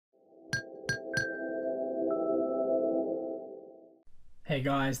Hey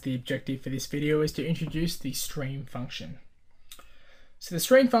guys, the objective for this video is to introduce the stream function. So the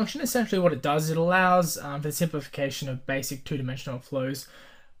stream function, essentially what it does, it allows for the simplification of basic two-dimensional flows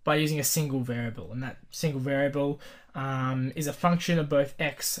by using a single variable, and that single variable is a function of both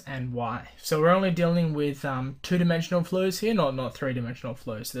x and y. So we're only dealing with two-dimensional flows here, not three-dimensional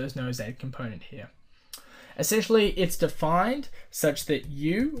flows, so there's no z component here. Essentially, it's defined such that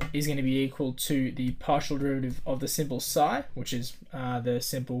u is going to be equal to the partial derivative of the simple psi, which is the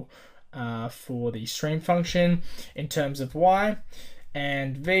simple for the stream function in terms of y,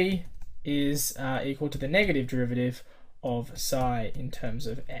 and v is equal to the negative derivative of psi in terms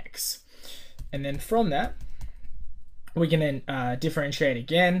of x. And then from that, we can then differentiate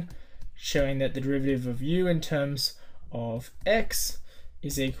again, showing that the derivative of u in terms of x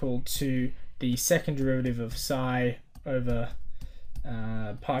is equal to the second derivative of psi over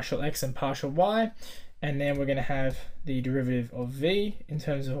partial x and partial y, and then we're going to have the derivative of v in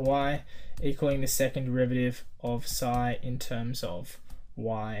terms of y equaling the second derivative of psi in terms of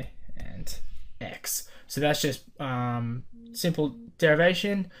y and x. So that's just simple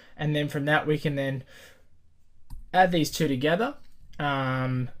derivation, and then from that we can then add these two together.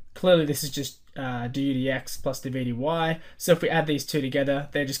 Clearly this is just du dx plus dv dy. So if we add these two together,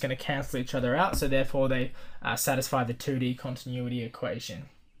 they're just going to cancel each other out. So therefore they satisfy the 2D continuity equation.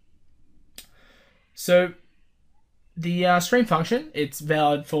 So the stream function, it's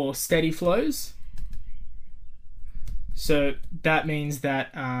valid for steady flows. So that means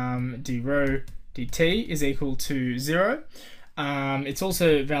that d rho dt is equal to 0. It's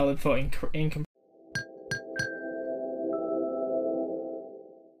also valid for incompressible